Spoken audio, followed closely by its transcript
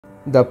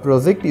The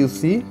project you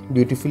see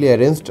beautifully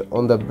arranged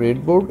on the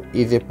breadboard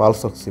is a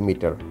pulse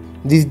oximeter.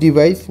 This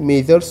device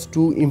measures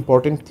two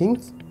important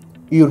things: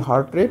 your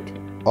heart rate,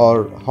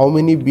 or how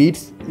many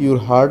beats your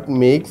heart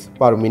makes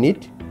per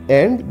minute,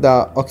 and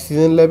the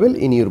oxygen level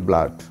in your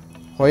blood.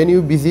 When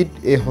you visit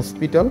a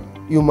hospital,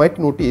 you might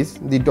notice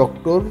the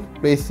doctor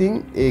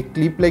placing a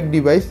clip-like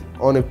device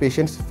on a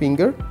patient's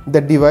finger.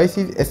 The device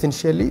is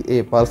essentially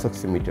a pulse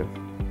oximeter.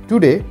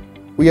 Today,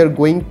 we are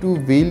going to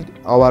build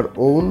our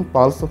own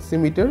pulse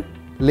oximeter.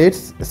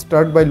 Let's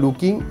start by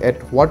looking at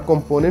what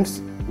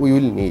components we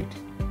will need.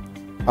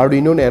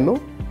 Arduino Nano,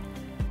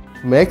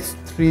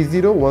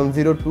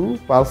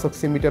 MAX30102 pulse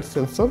oximeter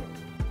sensor,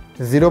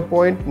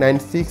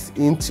 0.96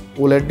 inch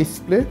OLED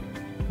display,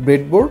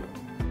 breadboard,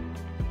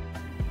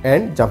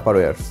 and jumper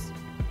wires.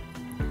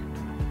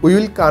 We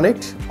will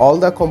connect all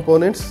the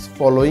components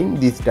following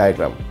this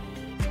diagram.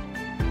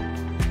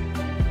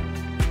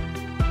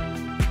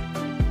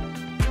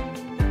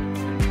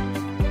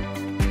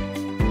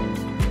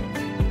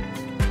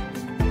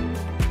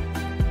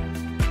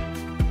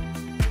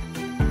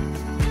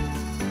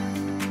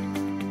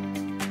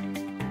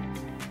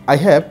 I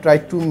have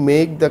tried to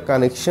make the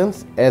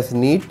connections as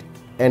neat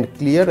and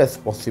clear as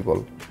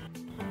possible.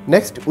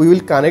 Next, we will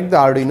connect the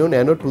Arduino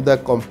Nano to the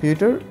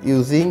computer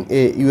using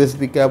a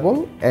USB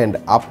cable and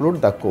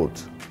upload the code.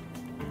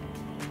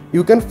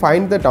 You can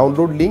find the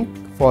download link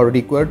for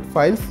required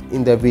files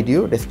in the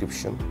video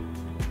description.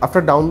 After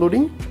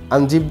downloading,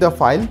 unzip the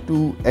file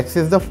to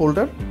access the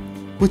folder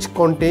which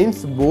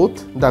contains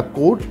both the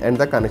code and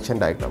the connection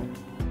diagram.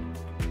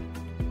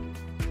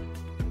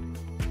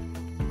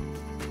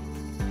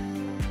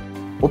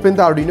 Open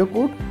the Arduino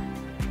Code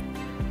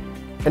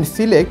and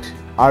select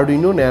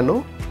Arduino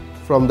Nano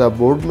from the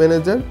board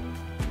manager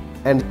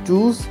and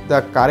choose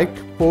the correct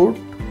port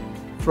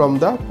from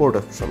the port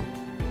option.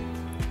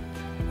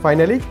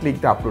 Finally,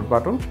 click the upload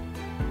button.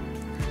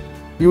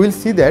 You will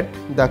see that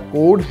the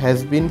code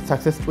has been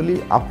successfully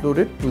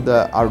uploaded to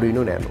the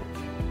Arduino Nano.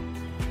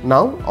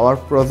 Now our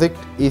project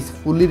is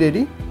fully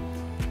ready.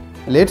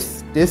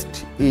 Let's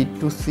test it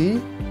to see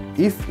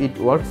if it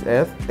works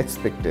as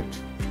expected.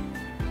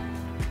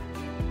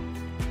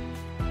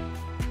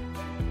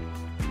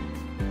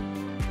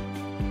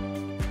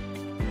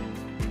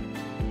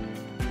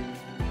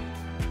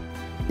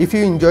 If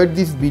you enjoyed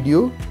this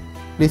video,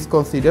 please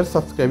consider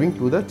subscribing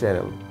to the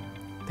channel.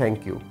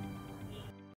 Thank you.